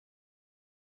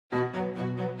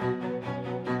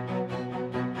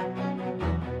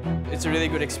It's a really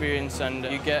good experience and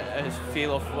you get a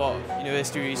feel of what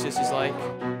university research is like.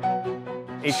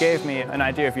 It gave me an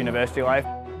idea of university life.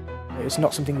 It's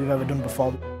not something we've ever done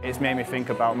before. It's made me think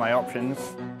about my options.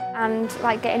 And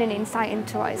like getting an insight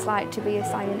into what it's like to be a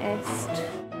scientist.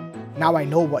 Now I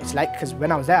know what it's like, because when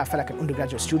I was there I felt like an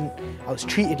undergraduate student. I was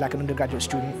treated like an undergraduate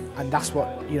student, and that's what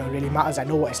really matters. I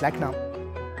know what it's like now.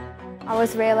 I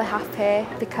was really happy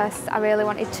because I really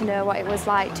wanted to know what it was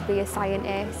like to be a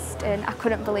scientist, and I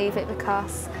couldn't believe it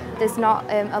because there's not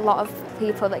a lot of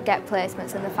people that get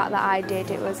placements, and the fact that I did,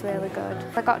 it was really good.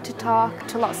 I got to talk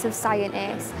to lots of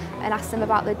scientists and ask them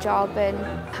about the job and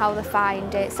how they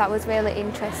find it, so that was really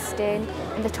interesting,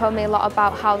 and they told me a lot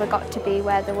about how they got to be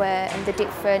where they were and the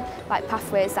different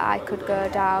pathways that I could go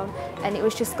down, and it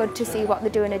was just good to see what they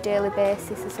do on a daily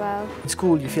basis as well. In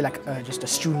school you feel like just a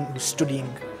student who's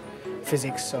studying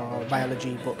physics or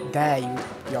biology, but there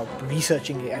you're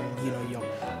researching it and you're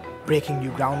breaking new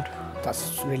ground.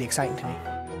 That's really exciting to me.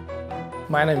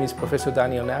 My name is Professor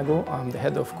Neagu. I'm the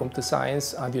head of computer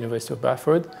science at the University of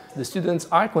Bradford. The students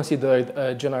are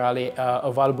considered generally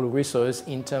a valuable resource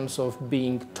in terms of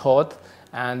being taught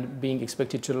and being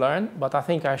expected to learn, but I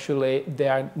think actually they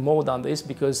are more than this,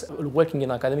 because working in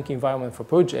an academic environment for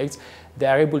projects, they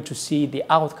are able to see the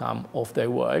outcome of their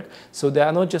work. So they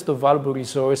are not just a valuable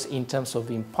resource in terms of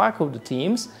the impact of the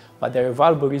teams, but they're a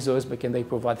valuable resource because they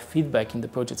provide feedback in the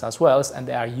projects as well, and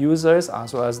they are users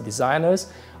as well as designers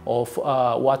of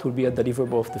what will be a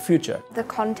deliverable of the future. The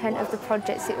content of the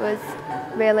projects, it was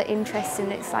really interesting.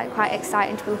 It's quite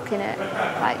exciting to be looking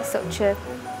at such a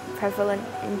prevalent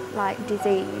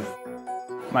disease.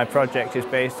 My project is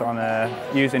based on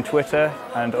using Twitter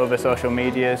and other social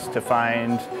medias to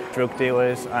find drug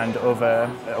dealers and other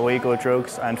illegal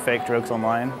drugs and fake drugs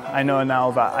online. I know now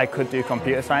that I could do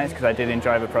computer science because I did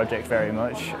enjoy the project very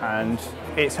much, and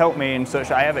it's helped me in such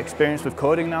that I have experience with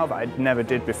coding now that I never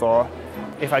did before.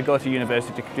 If I go to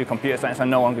university to do computer science, I'm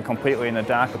no longer completely in the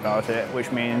dark about it,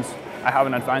 which means I have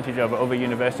an advantage over other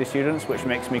university students, which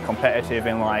makes me competitive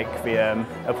in the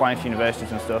applying to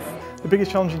universities and stuff. The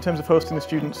biggest challenge in terms of hosting the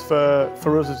students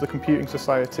for us as the Computing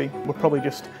Society were probably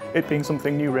just it being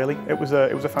something new really. It was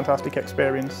a fantastic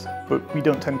experience, but we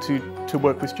don't tend to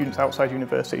work with students outside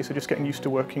university, so just getting used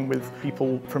to working with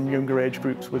people from younger age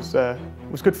groups was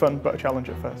good fun, but a challenge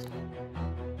at first.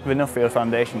 The Nuffield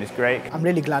Foundation is great. I'm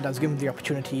really glad I was given the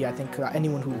opportunity. I think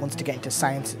anyone who wants to get into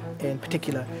science in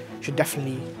particular should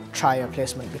definitely try a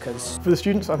placement, because for the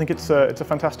students I think it's a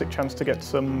fantastic chance to get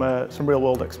some real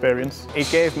world experience. It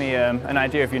gave me an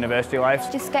idea of university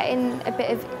life. Just getting a bit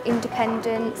of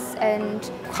independence. And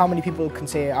how many people can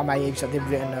say at my age that they've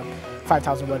written a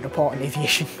 5,000 word report on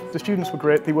aviation? The students were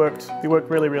great. They worked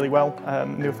really, really well.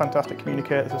 They were fantastic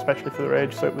communicators, especially for their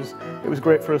age. So it was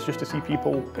great for us just to see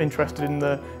people interested in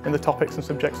the topics and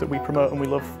subjects that we promote and we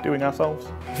love doing ourselves.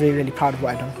 Really, really proud of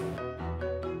what I've done.